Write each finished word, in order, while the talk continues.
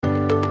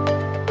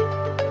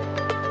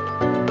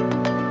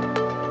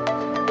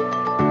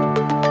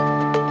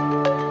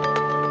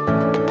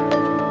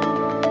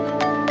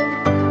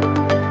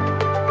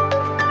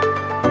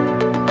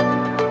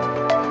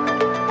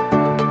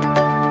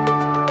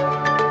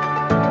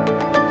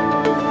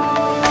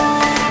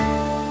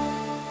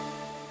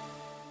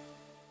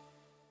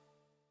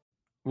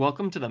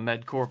Welcome to the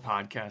MedCore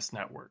Podcast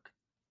Network.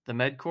 The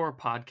MedCore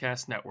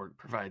Podcast Network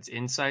provides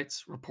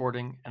insights,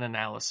 reporting, and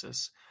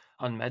analysis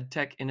on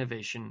medtech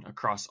innovation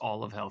across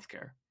all of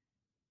healthcare.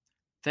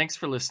 Thanks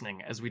for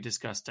listening as we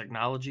discuss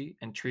technology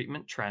and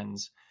treatment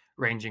trends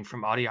ranging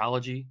from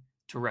audiology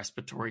to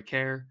respiratory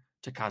care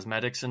to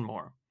cosmetics and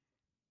more.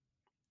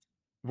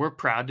 We're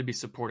proud to be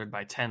supported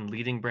by 10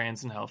 leading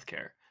brands in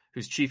healthcare,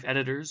 whose chief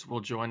editors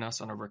will join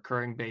us on a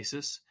recurring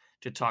basis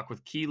to talk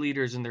with key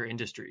leaders in their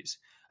industries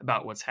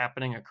about what's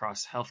happening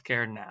across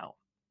healthcare now.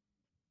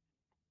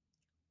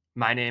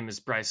 My name is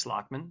Bryce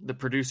Lockman, the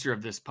producer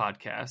of this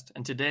podcast,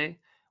 and today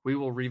we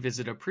will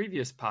revisit a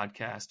previous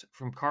podcast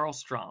from Carl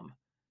Strom,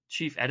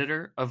 chief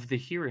editor of The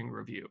Hearing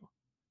Review.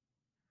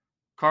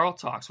 Carl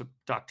talks with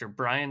Dr.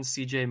 Brian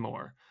C.J.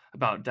 Moore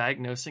about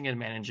diagnosing and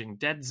managing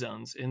dead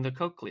zones in the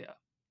cochlea.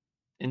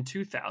 In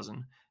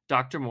 2000,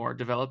 Dr. Moore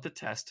developed a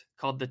test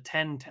called the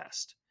TEN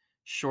test,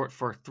 short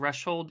for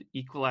Threshold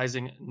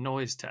Equalizing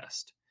Noise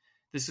Test.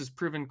 This has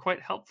proven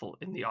quite helpful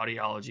in the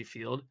audiology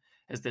field,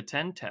 as the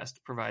TEN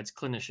test provides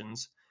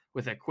clinicians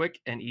with a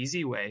quick and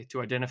easy way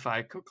to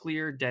identify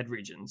cochlear dead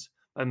regions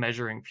by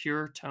measuring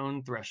pure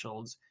tone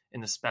thresholds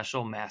in a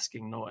special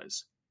masking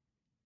noise.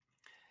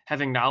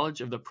 Having knowledge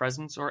of the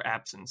presence or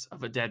absence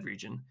of a dead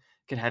region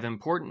can have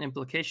important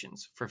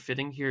implications for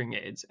fitting hearing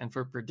aids and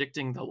for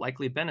predicting the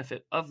likely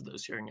benefit of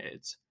those hearing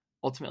aids,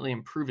 ultimately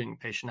improving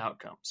patient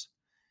outcomes.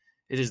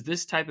 It is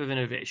this type of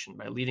innovation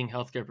by leading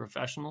healthcare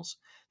professionals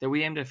that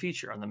we aim to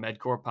feature on the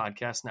MedCore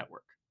Podcast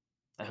Network.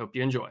 I hope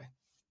you enjoy.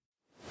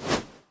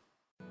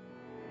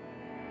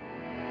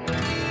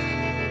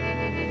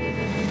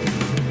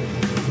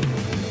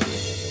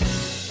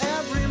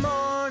 Every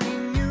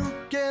morning you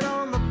get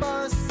on the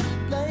bus,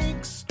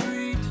 Lake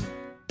Street.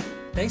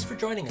 Thanks for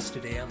joining us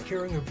today on the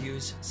Hearing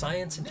Review's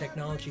Science and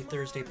Technology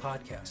Thursday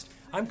podcast.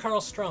 I'm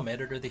Carl Strom,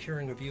 editor of the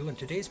Hearing Review, and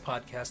today's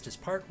podcast is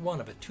part one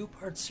of a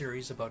two-part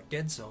series about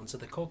dead zones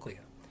of the cochlea.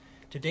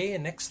 Today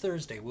and next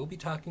Thursday, we'll be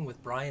talking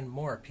with Brian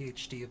Moore,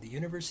 PhD of the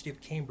University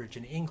of Cambridge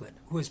in England,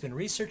 who has been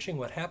researching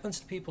what happens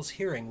to people's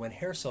hearing when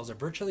hair cells are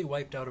virtually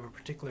wiped out of a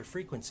particular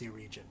frequency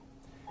region.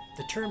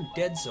 The term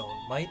dead zone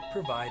might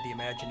provide the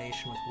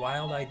imagination with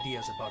wild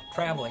ideas about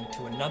traveling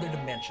to another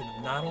dimension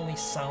of not only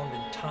sound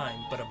and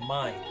time, but of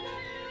mind.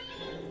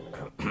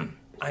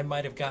 I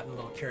might have gotten a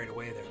little carried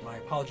away there. My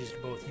apologies to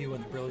both you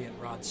and the brilliant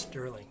Rod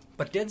Sterling.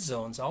 But dead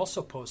zones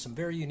also pose some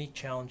very unique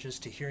challenges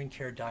to hearing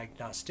care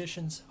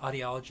diagnosticians,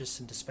 audiologists,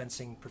 and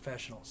dispensing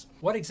professionals.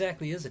 What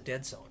exactly is a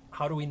dead zone?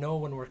 How do we know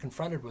when we're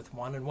confronted with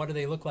one, and what do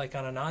they look like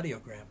on an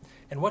audiogram?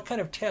 And what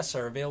kind of tests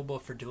are available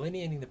for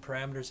delineating the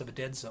parameters of a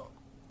dead zone?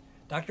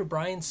 Dr.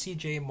 Brian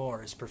C.J.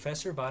 Moore is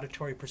professor of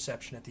auditory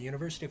perception at the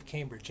University of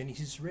Cambridge, and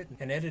he's written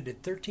and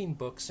edited 13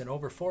 books and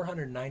over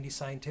 490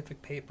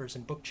 scientific papers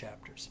and book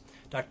chapters.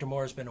 Dr.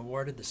 Moore has been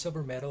awarded the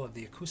Silver Medal of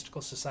the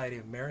Acoustical Society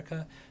of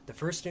America, the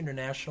first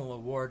international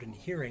award in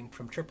hearing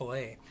from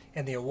AAA,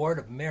 and the Award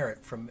of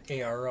Merit from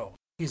ARO.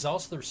 He is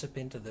also the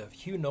recipient of the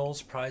Hugh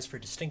Knowles Prize for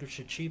Distinguished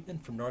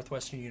Achievement from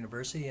Northwestern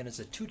University and is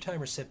a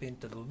two-time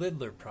recipient of the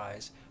Lidler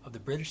Prize of the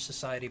British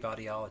Society of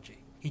Audiology.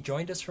 He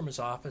joined us from his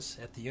office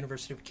at the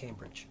University of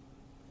Cambridge.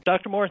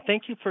 Dr. Moore,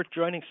 thank you for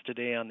joining us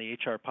today on the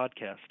HR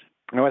podcast.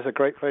 No, it's a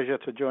great pleasure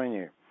to join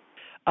you.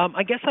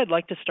 I guess I'd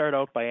like to start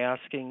out by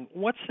asking,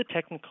 what's the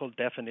technical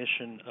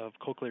definition of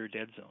cochlear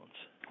dead zones?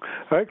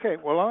 Okay,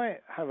 well, I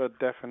have a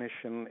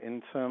definition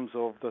in terms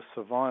of the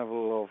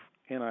survival of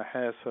inner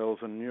hair cells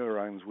and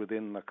neurons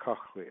within the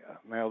cochlea.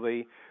 Now,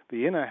 the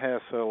inner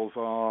hair cells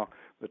are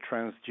the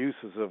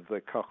transducers of the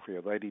cochlea.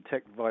 They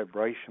detect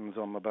vibrations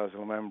on the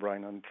basilar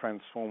membrane and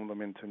transform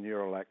them into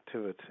neural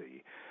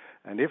activity.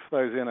 And if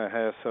those inner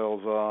hair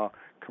cells are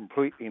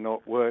completely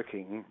not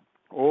working,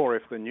 or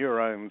if the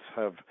neurons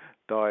have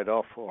died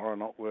off or are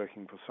not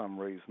working for some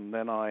reason,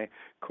 then I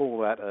call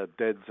that a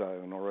dead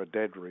zone or a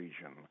dead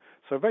region.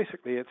 So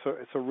basically it's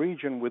a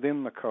region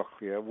within the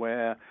cochlea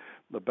where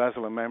the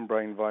basilar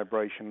membrane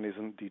vibration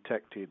isn't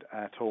detected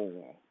at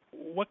all.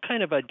 What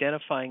kind of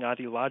identifying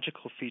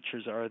audiological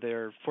features are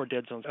there for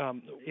dead zones?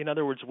 In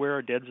other words, where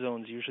are dead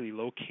zones usually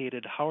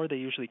located? How are they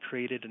usually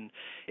created?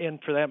 And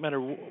for that matter,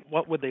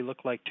 what would they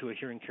look like to a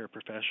hearing care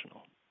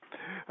professional?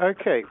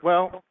 Okay,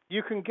 well,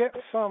 you can get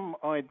some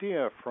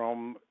idea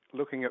from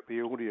looking at the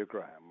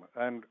audiogram.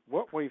 And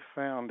what we've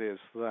found is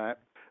that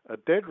a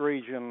dead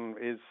region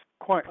is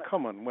quite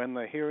common when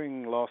the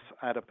hearing loss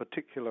at a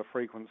particular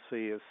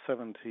frequency is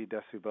 70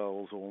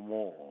 decibels or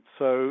more.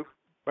 So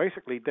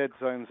basically, dead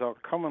zones are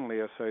commonly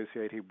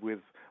associated with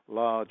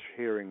large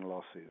hearing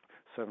losses,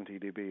 70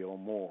 dB or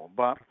more.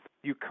 But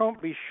you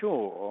can't be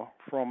sure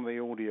from the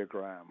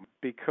audiogram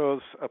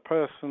because a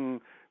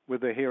person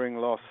with a hearing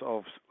loss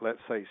of, let's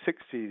say,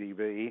 60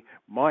 dB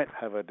might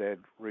have a dead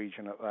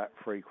region at that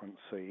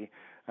frequency,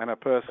 and a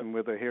person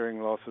with a hearing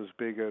loss as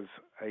big as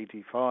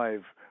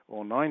 85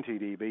 or 90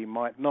 dB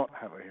might not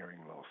have a hearing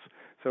loss.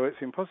 So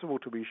it's impossible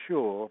to be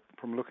sure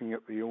from looking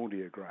at the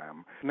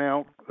audiogram.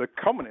 Now, the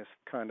commonest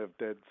kind of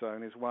dead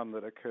zone is one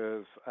that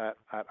occurs at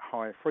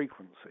high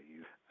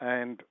frequencies,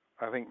 and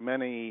I think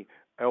many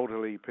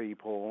elderly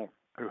people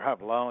who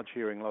have large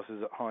hearing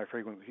losses at high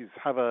frequencies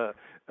have a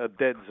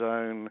dead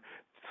zone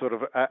sort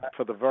of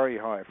for the very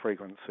high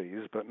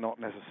frequencies, but not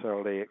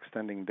necessarily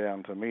extending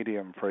down to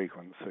medium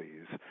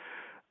frequencies.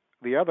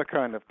 The other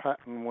kind of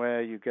pattern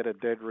where you get a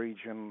dead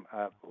region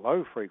at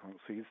low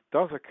frequencies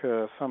does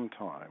occur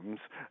sometimes,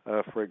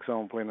 for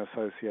example, in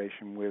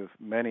association with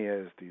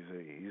Meniere's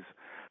disease,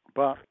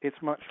 but it's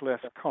much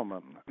less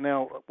common.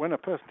 Now, when a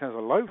person has a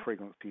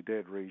low-frequency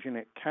dead region,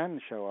 it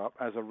can show up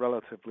as a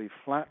relatively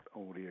flat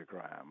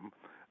audiogram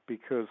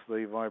because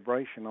the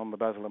vibration on the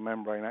basilar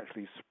membrane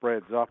actually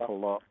spreads up a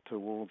lot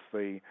towards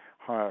the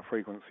higher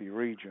frequency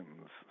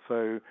regions.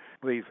 So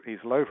these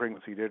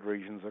low-frequency dead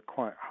regions are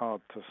quite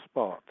hard to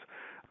spot.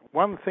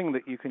 One thing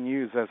that you can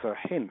use as a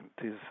hint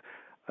is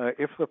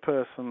if the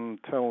person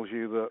tells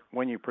you that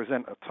when you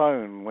present a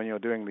tone when you're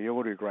doing the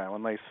audiogram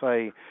and they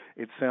say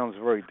it sounds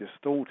very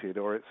distorted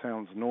or it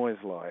sounds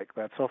noise-like,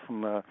 that's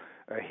often a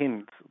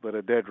hint that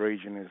a dead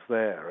region is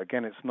there.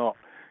 Again, it's not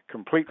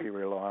completely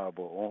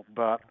reliable,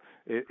 but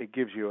it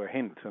gives you a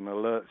hint and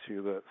alerts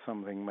you that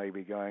something may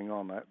be going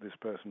on, that this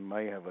person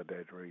may have a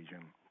dead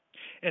region.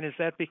 And is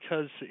that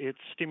because it's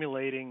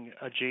stimulating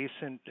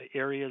adjacent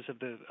areas of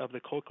the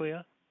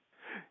cochlea?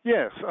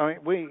 Yes,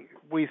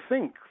 we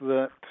think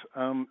that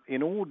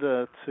in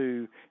order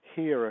to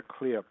hear a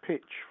clear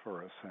pitch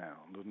for a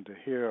sound and to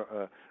hear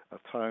a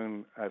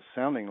tone as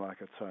sounding like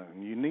a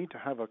tone, you need to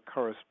have a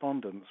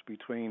correspondence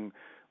between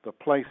the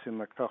place in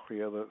the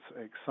cochlea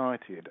that's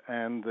excited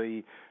and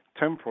the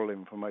temporal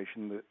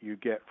information that you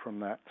get from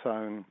that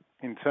tone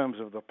in terms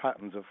of the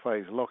patterns of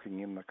phase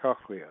locking in the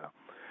cochlea.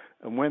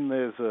 And when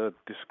there's a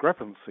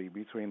discrepancy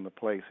between the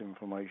place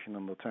information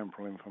and the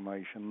temporal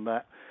information,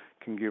 that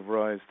can give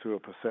rise to a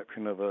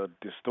perception of a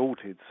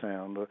distorted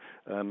sound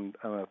and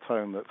a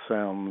tone that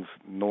sounds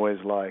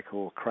noise-like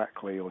or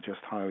crackly or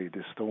just highly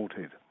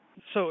distorted.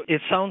 So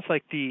it sounds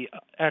like the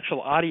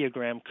actual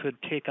audiogram could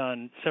take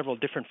on several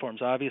different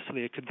forms.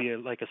 Obviously, it could be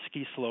like a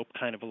ski slope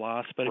kind of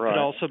loss, but it could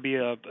also be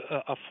a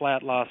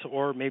flat loss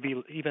or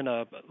maybe even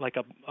a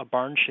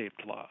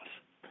barn-shaped loss.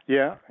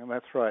 Yeah, and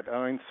that's right.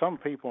 I mean, some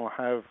people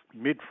have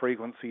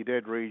mid-frequency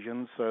dead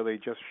regions, so they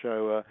just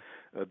show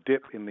a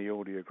dip in the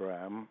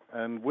audiogram.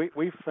 And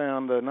we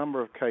found a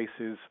number of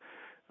cases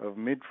of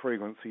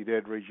mid-frequency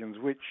dead regions,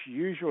 which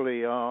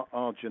usually are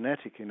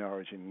genetic in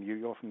origin.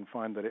 You often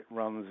find that it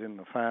runs in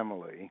the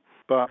family.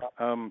 But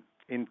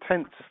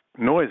intense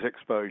noise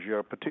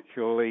exposure,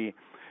 particularly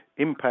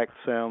impact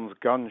sounds,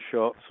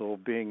 gunshots, or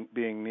being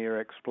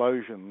near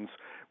explosions,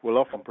 will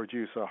often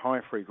produce a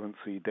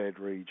high-frequency dead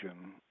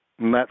region.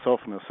 And that's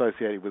often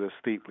associated with a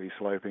steeply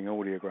sloping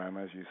audiogram,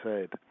 as you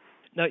said.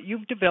 Now,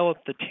 you've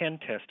developed the 10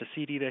 test, a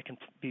CD that can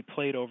be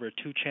played over a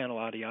 2-channel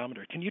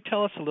audiometer. Can you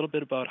tell us a little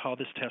bit about how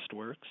this test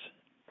works?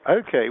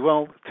 Okay,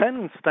 well,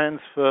 10 stands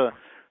for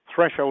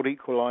threshold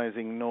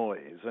equalizing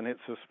noise, and it's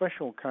a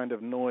special kind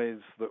of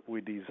noise that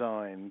we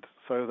designed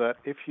so that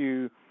if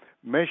you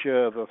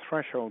measure the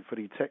threshold for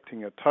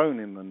detecting a tone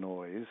in the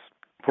noise,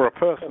 for a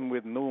person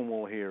with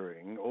normal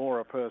hearing or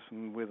a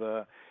person with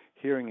a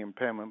hearing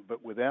impairment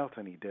but without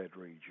any dead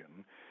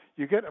region,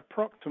 you get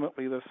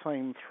approximately the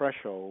same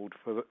threshold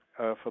for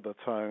the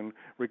tone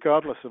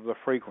regardless of the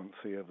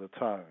frequency of the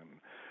tone.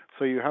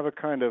 So you have a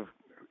kind of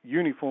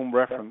uniform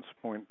reference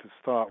point to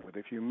start with.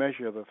 If you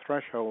measure the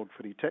threshold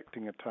for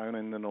detecting a tone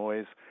in the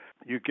noise,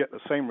 you get the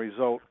same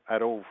result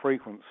at all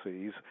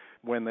frequencies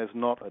when there's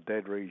not a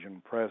dead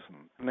region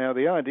present. Now,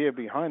 the idea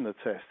behind the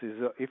test is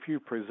that if you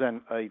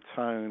present a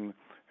tone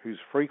whose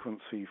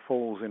frequency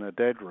falls in a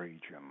dead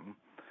region,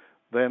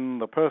 then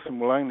the person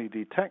will only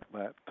detect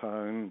that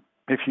tone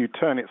if you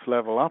turn its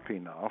level up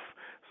enough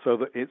so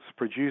that it's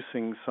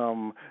producing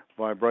some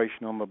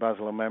vibration on the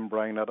basilar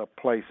membrane at a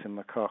place in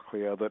the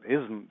cochlea that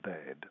isn't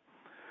dead.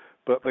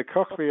 But the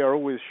cochlea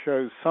always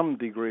shows some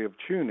degree of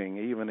tuning,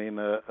 even in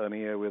an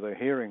ear with a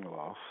hearing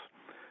loss.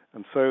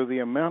 And so the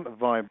amount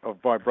of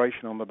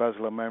vibration on the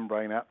basilar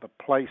membrane at the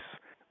place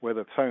where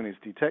the tone is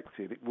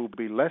detected, it will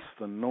be less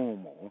than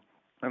normal.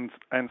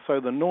 And so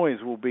the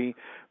noise will be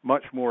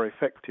much more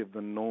effective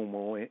than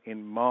normal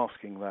in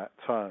masking that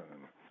tone.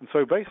 And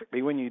so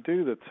basically when you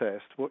do the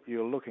test, what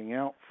you're looking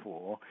out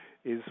for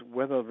is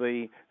whether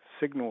the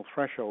signal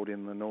threshold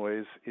in the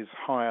noise is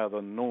higher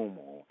than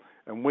normal.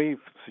 And we've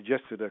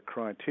suggested a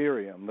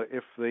criterion that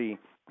if the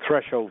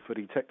threshold for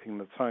detecting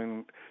the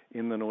tone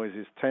in the noise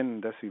is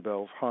 10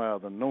 decibels higher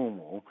than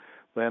normal,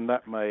 then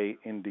that may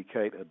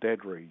indicate a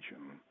dead region.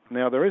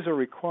 Now, there is a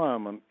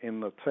requirement in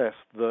the test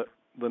that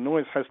the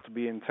noise has to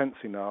be intense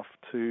enough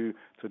to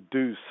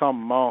do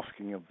some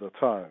masking of the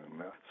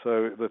tone.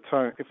 So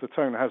if the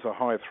tone has a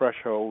high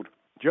threshold,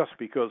 just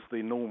because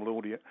the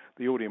normal the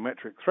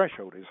audiometric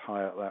threshold is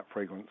high at that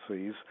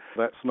frequencies,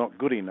 that's not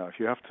good enough.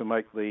 You have to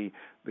make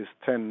this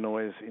 10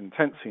 noise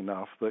intense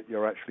enough that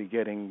you're actually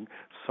getting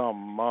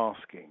some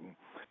masking.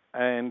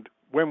 And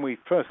when we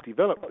first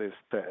developed this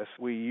test,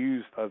 we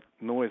used a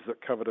noise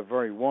that covered a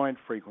very wide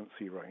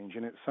frequency range,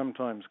 and it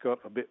sometimes got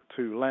a bit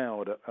too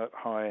loud at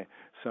high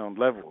sound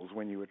levels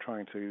when you were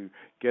trying to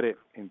get it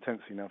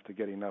intense enough to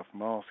get enough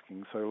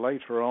masking. So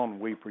later on,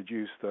 we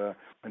produced a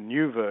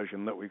new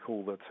version that we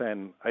call the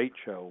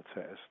 10HL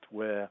test,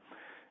 where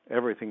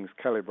everything's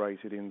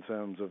calibrated in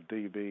terms of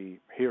dB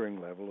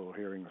hearing level or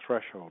hearing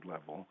threshold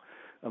level.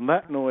 And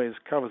that noise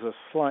covers a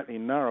slightly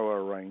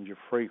narrower range of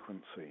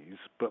frequencies,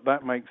 but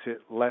that makes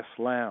it less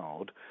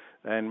loud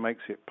and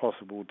makes it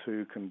possible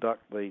to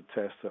conduct the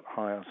test at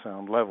higher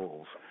sound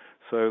levels.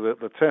 So that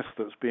the test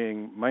that's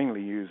being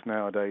mainly used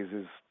nowadays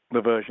is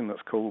the version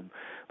that's called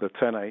the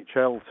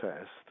 10HL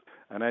test.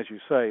 And as you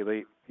say,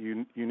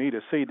 you need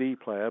a CD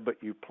player, but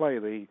you play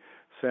the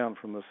sound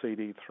from the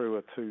CD through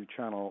a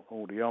 2-channel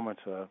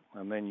audiometer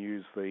and then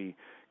use the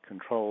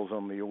controls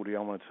on the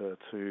audiometer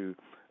to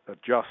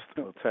adjust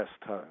the test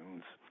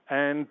tones.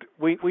 And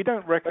we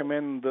don't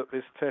recommend that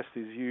this test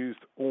is used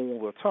all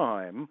the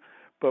time,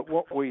 but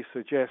what we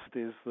suggest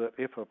is that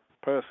if a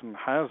person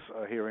has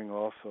a hearing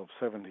loss of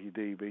 70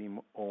 dB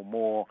or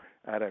more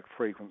at a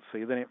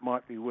frequency, then it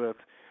might be worth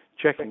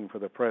checking for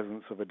the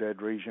presence of a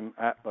dead region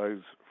at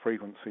those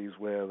frequencies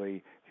where the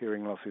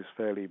hearing loss is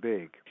fairly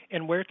big.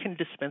 And where can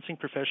dispensing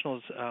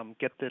professionals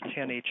get the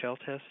 10HL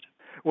test?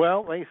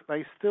 Well,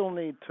 they still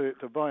need to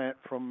buy it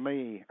from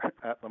me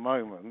at the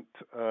moment,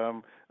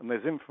 and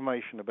there's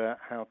information about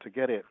how to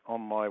get it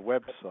on my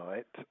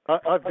website.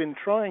 I've been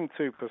trying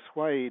to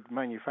persuade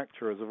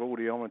manufacturers of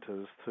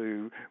audiometers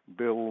to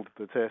build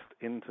the test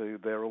into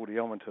their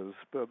audiometers,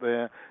 but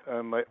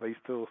they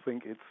still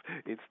think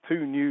it's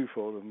too new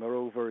for them. They're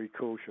all very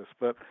cautious,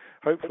 but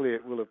hopefully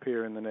it will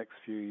appear in the next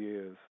few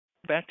years.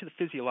 Back to the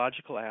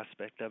physiological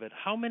aspect of it,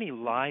 how many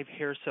live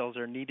hair cells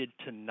are needed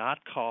to not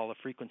call a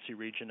frequency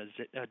region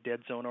a dead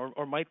zone,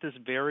 or might this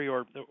vary,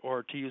 or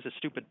to use a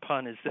stupid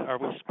pun, are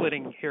we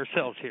splitting hair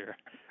cells here?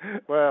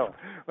 Well,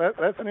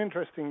 that's an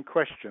interesting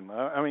question.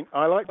 I mean,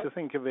 I like to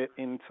think of it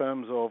in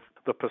terms of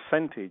the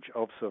percentage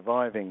of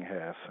surviving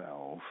hair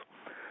cells.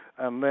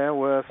 And there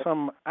were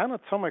some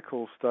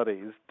anatomical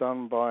studies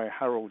done by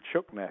Harold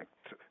Chuknecht,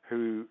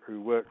 who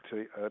worked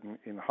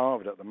in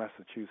Harvard at the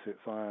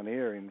Massachusetts Eye and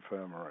Ear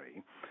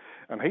Infirmary.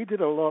 And he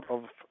did a lot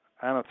of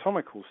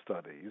anatomical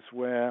studies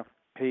where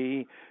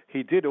he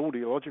did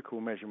audiological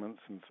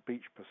measurements and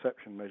speech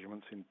perception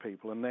measurements in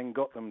people and then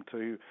got them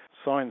to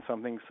sign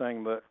something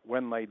saying that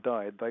when they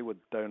died, they would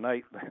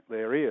donate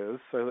their ears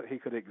so that he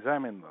could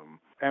examine them.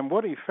 And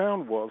what he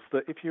found was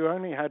that if you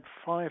only had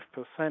 5%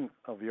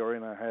 of your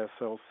inner hair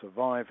cells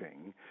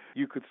surviving,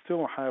 you could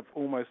still have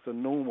almost a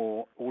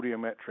normal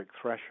audiometric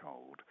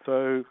threshold.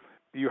 So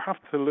you have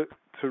to look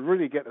to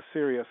really get a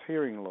serious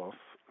hearing loss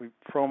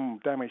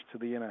from damage to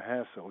the inner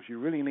hair cells. You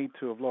really need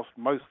to have lost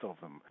most of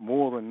them,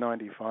 more than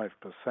 95%.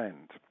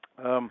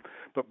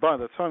 But by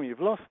the time you've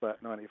lost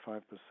that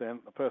 95%,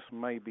 the person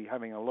may be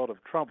having a lot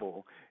of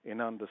trouble in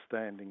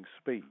understanding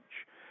speech.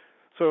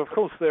 So, of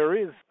course, there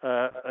is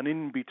an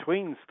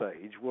in-between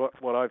stage,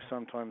 what I've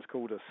sometimes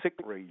called a sick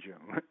region,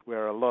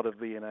 where a lot of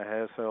the inner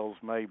hair cells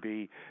may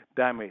be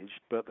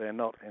damaged, but they're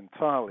not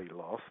entirely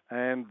lost,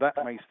 and that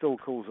may still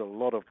cause a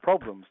lot of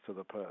problems to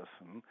the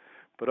person.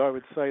 But I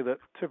would say that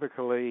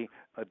typically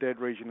a dead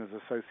region is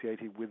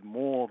associated with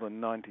more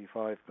than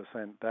 95%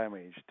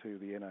 damage to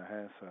the inner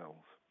hair cells.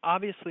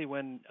 Obviously,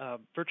 when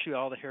virtually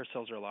all the hair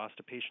cells are lost,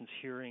 a patient's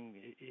hearing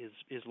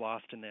is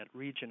lost in that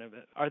region.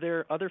 Are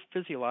there other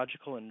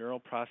physiological and neural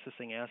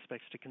processing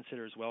aspects to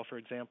consider as well? For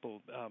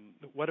example,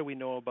 what do we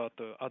know about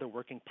the other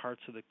working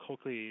parts of the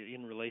cochlea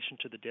in relation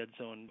to the dead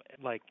zone,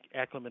 like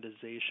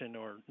acclimatization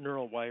or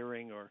neural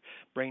wiring or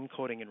brain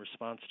coding in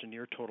response to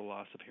near total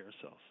loss of hair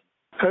cells?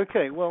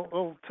 Okay,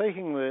 well,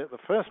 taking the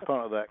first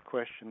part of that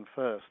question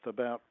first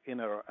about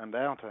inner and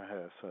outer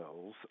hair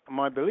cells,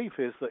 my belief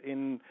is that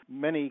in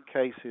many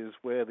cases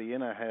where the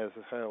inner hair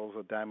cells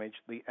are damaged,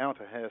 the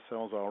outer hair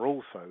cells are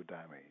also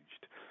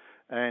damaged.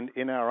 And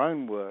in our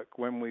own work,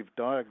 when we've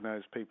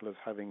diagnosed people as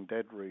having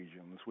dead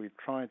regions, we've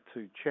tried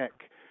to check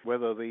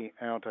whether the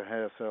outer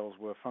hair cells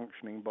were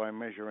functioning by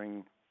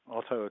measuring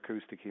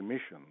otoacoustic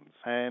emissions,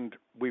 and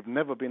we've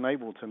never been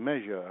able to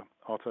measure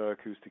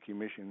otoacoustic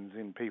emissions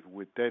in people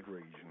with dead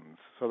regions.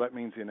 So that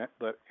means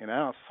that in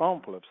our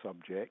sample of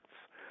subjects,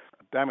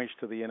 damage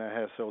to the inner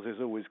hair cells is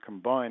always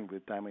combined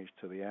with damage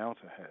to the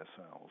outer hair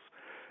cells.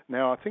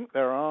 Now, I think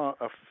there are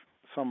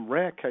some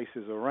rare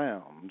cases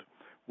around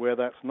where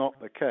that's not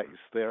the case.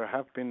 There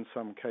have been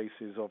some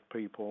cases of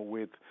people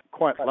with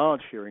quite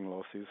large hearing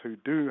losses who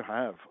do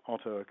have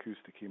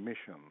otoacoustic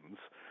emissions,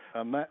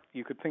 and that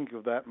you could think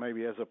of that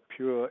maybe as a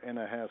pure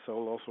inner hair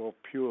cell loss or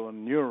pure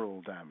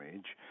neural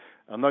damage,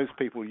 and those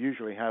people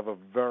usually have a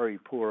very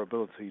poor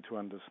ability to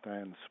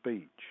understand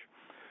speech.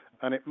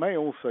 And it may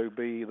also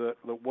be that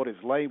what is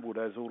labeled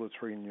as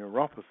auditory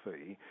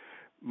neuropathy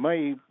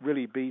may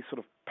really be sort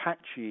of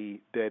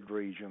patchy dead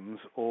regions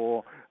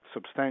or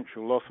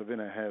substantial loss of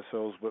inner hair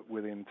cells but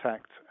with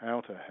intact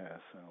outer hair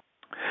cells.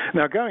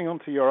 Now, going on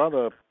to your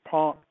other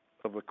part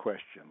of the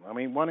question, I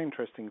mean, one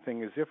interesting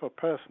thing is if a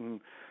person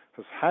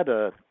has had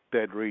a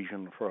dead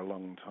region for a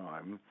long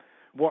time,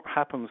 what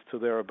happens to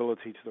their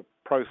ability to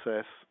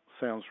process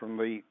sounds from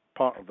the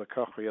part of the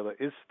cochlea that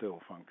is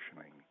still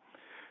functioning.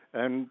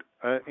 And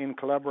in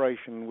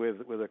collaboration with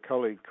a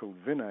colleague called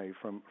Vinay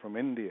from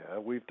India,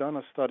 we've done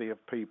a study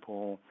of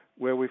people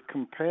where we've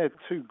compared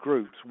two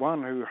groups,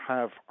 one who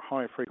have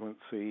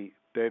high-frequency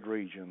dead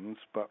regions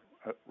but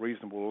at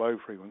reasonable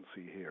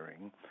low-frequency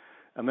hearing,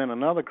 and then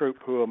another group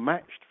who are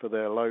matched for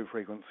their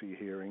low-frequency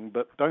hearing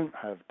but don't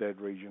have dead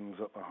regions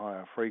at the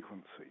higher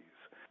frequencies.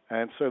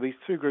 And so these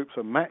two groups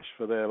are matched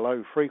for their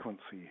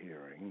low-frequency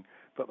hearing,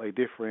 but they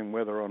differ in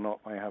whether or not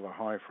they have a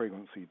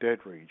high-frequency dead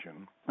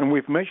region. And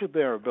we've measured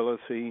their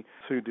ability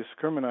to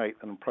discriminate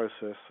and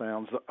process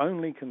sounds that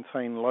only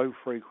contain low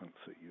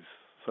frequencies,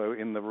 so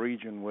in the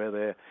region where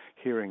their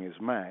hearing is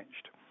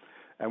matched.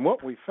 And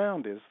what we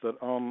found is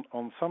that on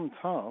some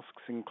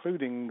tasks,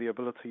 including the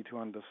ability to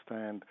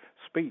understand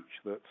speech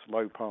that's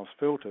low-pass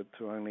filtered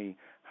to only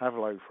have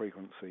low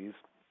frequencies,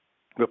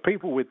 the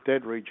people with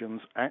dead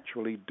regions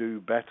actually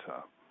do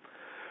better.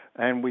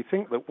 And we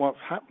think that what's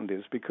happened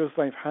is because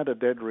they've had a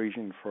dead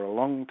region for a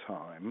long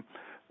time,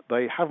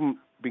 they haven't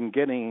been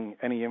getting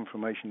any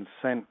information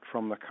sent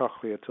from the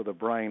cochlea to the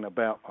brain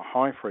about the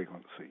high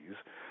frequencies.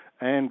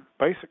 And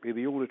basically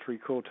the auditory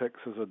cortex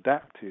has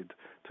adapted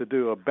to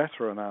do a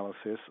better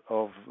analysis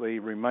of the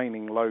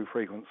remaining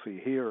low-frequency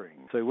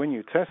hearing. So when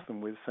you test them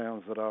with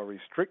sounds that are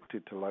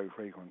restricted to low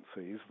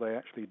frequencies, they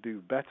actually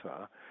do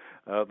better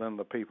than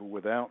the people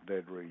without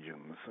dead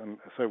regions. And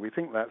so we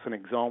think that's an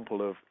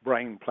example of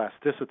brain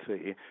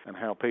plasticity and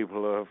how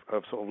people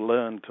have sort of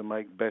learned to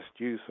make best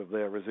use of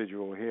their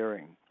residual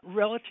hearing.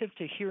 Relative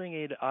to hearing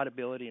aid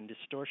audibility and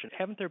distortion,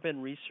 haven't there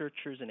been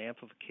researchers in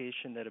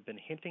amplification that have been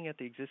hinting at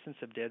the existence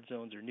of dead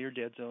zones or near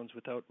dead zones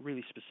without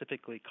really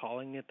specifically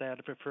calling it that?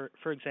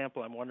 For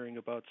example, I'm wondering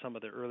about some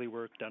of the early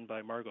work done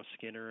by Margot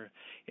Skinner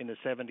in the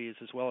 70s,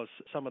 as well as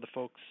some of the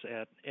folks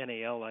at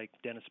NAL like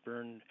Dennis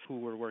Byrne who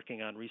were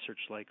working on research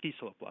like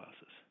T-sloplauses.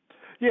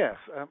 Yes,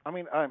 I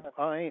mean,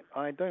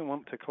 I don't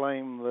want to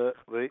claim that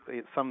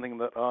it's something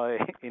that I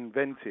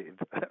invented.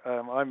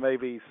 I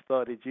maybe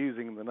started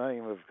using the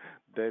name of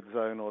dead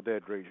zone or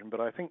dead region, but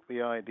I think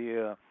the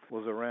idea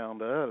was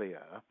around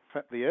earlier. In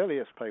fact, the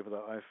earliest paper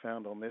that I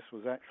found on this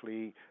was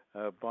actually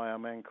by a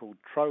man called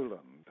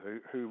Troland,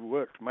 who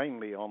worked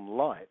mainly on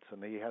light,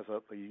 and he has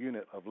a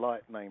unit of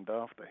light named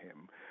after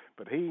him.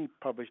 But he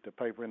published a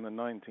paper in the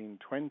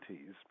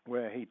 1920s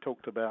where he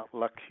talked about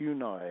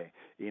lacunae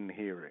in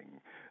hearing.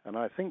 And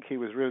I think he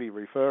was really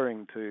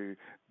referring to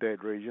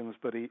dead regions,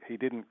 but he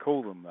didn't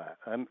call them that.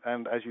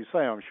 And as you say,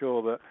 I'm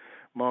sure that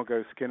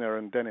Margot Skinner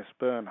and Dennis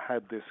Byrne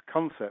had this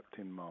concept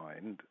in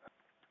mind,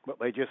 but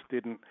they just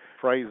didn't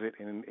phrase it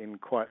in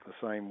quite the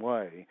same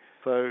way.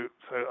 So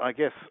I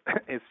guess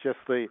it's just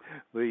the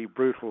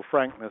brutal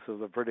frankness of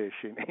the British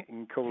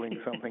in calling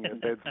something a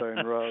dead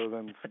zone rather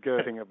than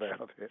skirting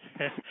about it.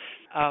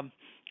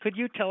 Could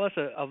you tell us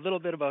a little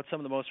bit about some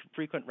of the most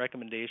frequent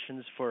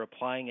recommendations for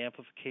applying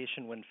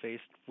amplification when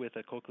faced with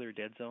a cochlear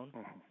dead zone?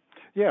 Mm-hmm.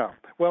 Yeah,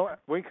 well,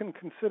 we can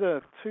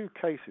consider two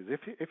cases.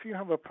 If you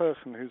have a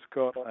person who's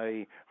got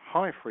a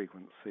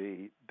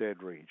high-frequency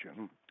dead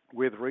region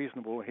with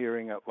reasonable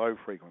hearing at low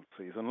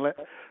frequencies, and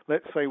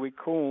let's say we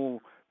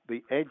call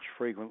the edge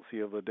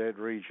frequency of the dead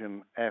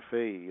region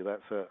FE,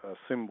 that's a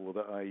symbol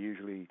that I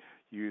usually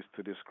use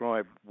to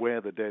describe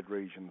where the dead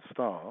region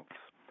starts,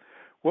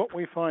 what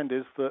we find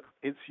is that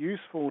it's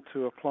useful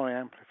to apply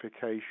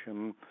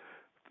amplification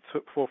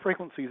for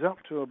frequencies up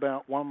to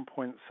about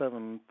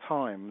 1.7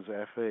 times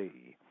FE.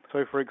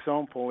 So, for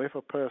example, if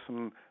a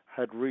person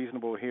had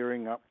reasonable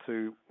hearing up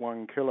to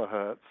 1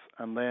 kilohertz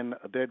and then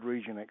a dead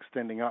region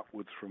extending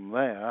upwards from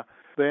there,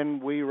 then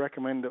we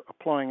recommend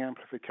applying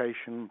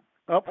amplification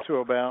up to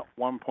about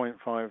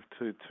 1.5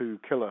 to 2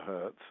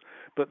 kilohertz,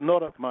 but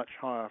not at much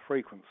higher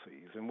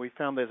frequencies. And we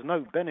found there's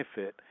no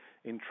benefit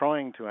in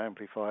trying to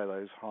amplify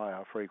those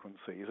higher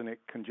frequencies, and it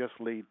can just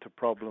lead to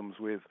problems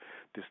with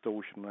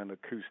distortion and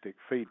acoustic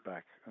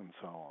feedback and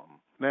so on.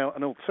 Now,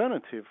 an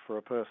alternative for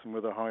a person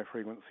with a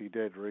high-frequency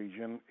dead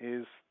region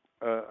is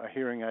a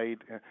hearing aid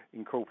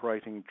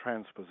incorporating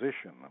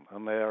transposition,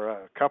 and there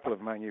are a couple of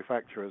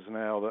manufacturers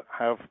now that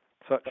have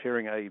such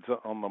hearing aids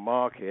on the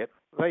market.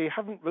 They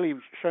haven't really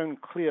shown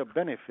clear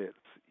benefits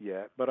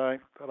yet, but I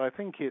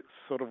think it's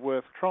sort of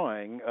worth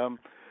trying.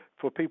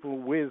 For people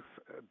with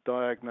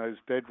diagnosed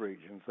dead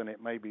regions, then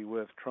it may be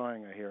worth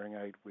trying a hearing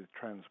aid with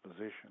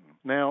transposition.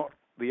 Now,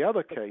 the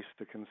other case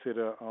to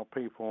consider are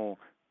people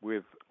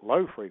with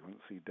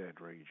low-frequency dead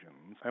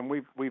regions, and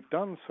we've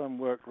done some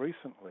work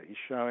recently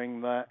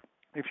showing that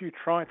if you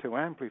try to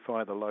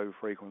amplify the low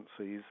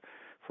frequencies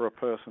for a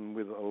person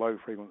with a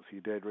low-frequency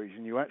dead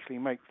region, you actually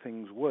make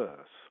things worse.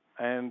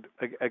 And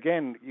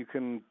again, you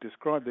can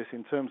describe this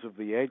in terms of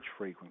the edge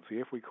frequency.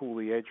 If we call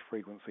the edge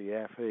frequency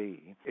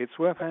FE, it's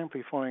worth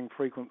amplifying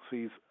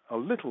frequencies a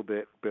little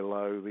bit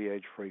below the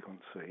edge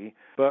frequency,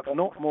 but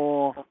not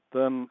more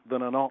than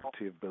an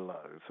octave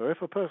below. So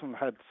if a person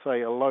had,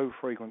 say, a low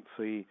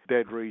frequency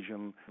dead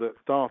region that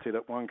started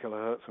at 1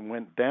 kilohertz and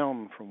went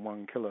down from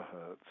 1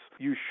 kilohertz,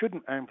 you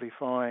shouldn't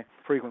amplify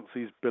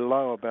frequencies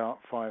below about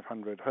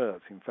 500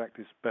 hertz. In fact,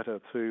 it's better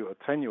to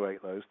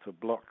attenuate those to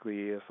block the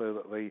ear so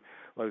that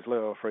those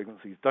lower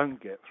frequencies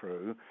don't get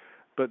through,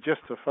 but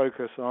just to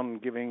focus on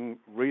giving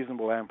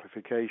reasonable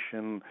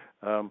amplification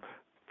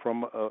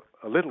from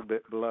a little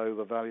bit below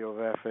the value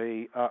of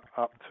FE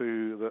up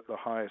to the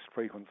highest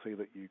frequency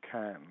that you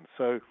can.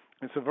 So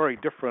it's a very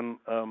different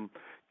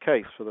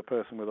case for the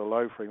person with a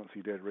low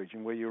frequency dead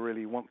region, where you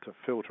really want to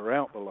filter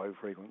out the low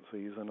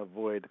frequencies and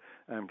avoid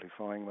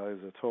amplifying those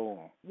at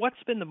all.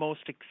 What's been the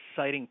most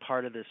exciting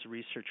part of this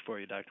research for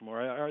you, Dr.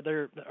 Moore? Are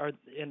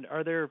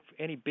there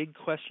any big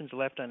questions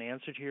left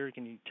unanswered here?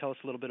 Can you tell us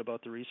a little bit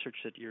about the research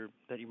that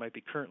you might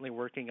be currently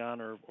working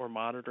on or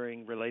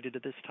monitoring related to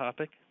this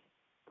topic?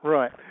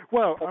 Right.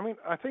 Well, I mean,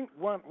 I think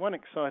one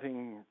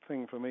exciting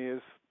thing for me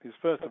is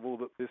first of all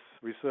that this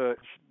research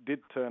did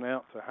turn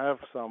out to have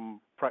some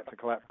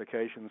practical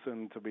applications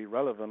and to be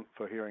relevant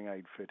for hearing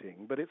aid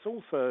fitting, but it's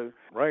also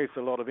raised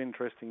a lot of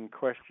interesting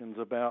questions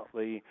about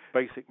the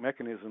basic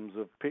mechanisms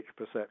of pitch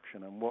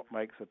perception and what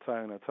makes a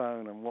tone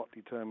and what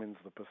determines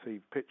the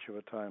perceived pitch of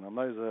a tone, and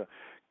those are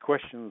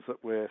questions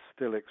that we're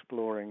still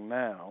exploring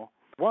now.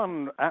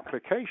 One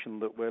application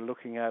that we're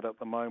looking at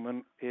the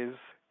moment is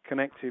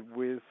connected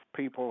with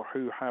people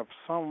who have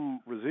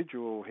some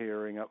residual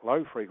hearing at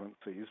low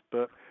frequencies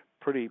but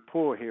pretty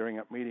poor hearing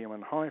at medium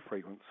and high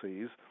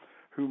frequencies,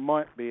 who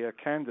might be a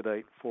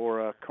candidate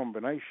for a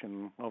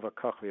combination of a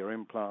cochlear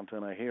implant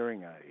and a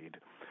hearing aid.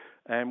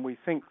 And we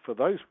think for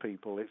those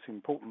people it's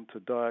important to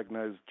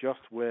diagnose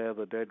just where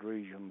the dead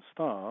region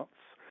starts,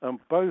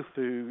 both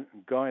to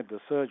guide the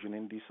surgeon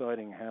in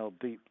deciding how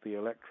deep the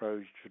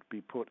electrodes should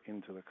be put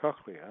into the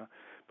cochlea,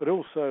 but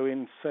also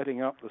in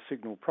setting up the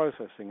signal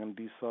processing and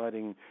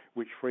deciding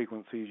which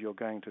frequencies you're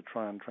going to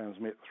try and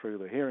transmit through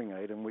the hearing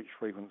aid and which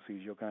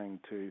frequencies you're going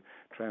to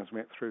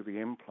transmit through the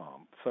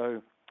implant.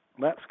 So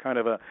that's kind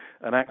of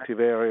an active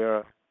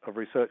area of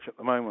research at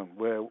the moment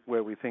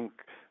where we think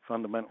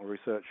fundamental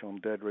research on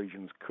dead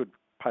regions could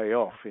pay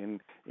off in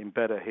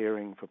better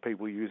hearing for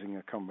people using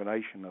a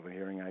combination of a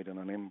hearing aid and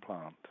an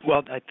implant.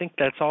 Well, I think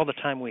that's all the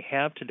time we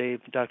have today,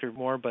 Dr.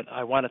 Moore, but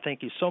I want to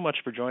thank you so much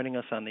for joining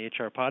us on the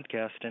HR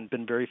podcast, and it's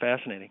been very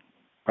fascinating.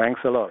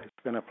 Thanks a lot.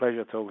 It's been a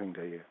pleasure talking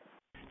to you.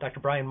 Dr.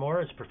 Brian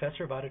Moore is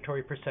Professor of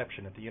Auditory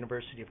Perception at the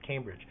University of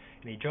Cambridge,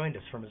 and he joined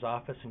us from his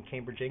office in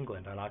Cambridge,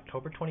 England on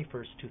October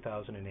 21st,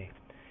 2008.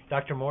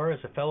 Dr. Moore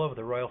is a Fellow of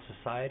the Royal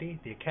Society,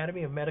 the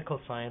Academy of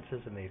Medical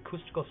Sciences, and the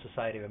Acoustical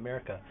Society of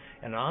America,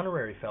 and an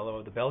Honorary Fellow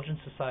of the Belgian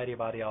Society of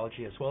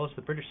Audiology as well as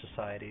the British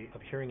Society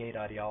of Hearing Aid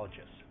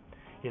Audiologists.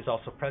 He is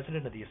also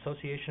President of the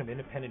Association of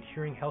Independent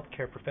Hearing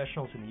Healthcare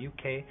Professionals in the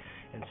UK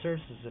and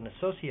serves as an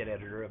Associate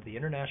Editor of the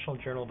International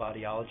Journal of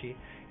Audiology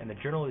and the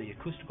Journal of the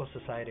Acoustical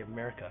Society of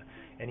America,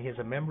 and he is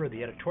a member of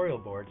the editorial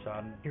boards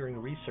on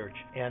hearing research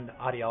and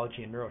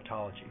audiology and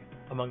neurotology.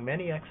 Among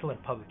many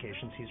excellent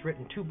publications, he's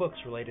written 2 books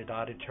related to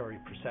auditory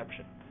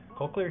perception,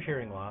 Cochlear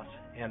Hearing Loss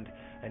and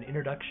An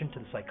Introduction to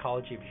the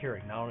Psychology of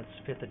Hearing, now in its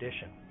 5th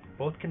edition.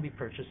 Both can be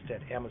purchased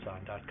at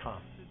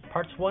Amazon.com.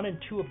 Parts 1 and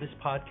 2 of this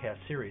podcast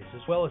series,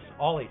 as well as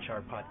all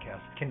HR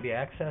podcasts, can be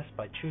accessed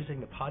by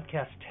choosing the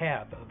podcast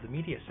tab of the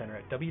Media Center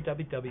at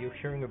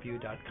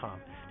www.hearingreview.com.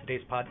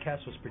 Today's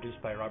podcast was produced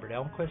by Robert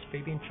Elmquist,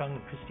 Fabian Chung,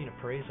 and Christina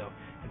Parezo,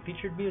 and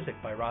featured music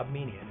by Rob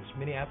Meany and his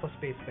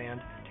Minneapolis-based band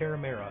Terra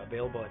Mera,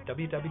 available at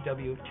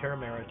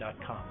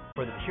www.terramera.com.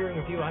 For the Hearing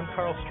Review, I'm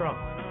Carl Strum.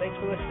 Thanks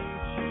for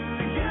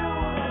listening.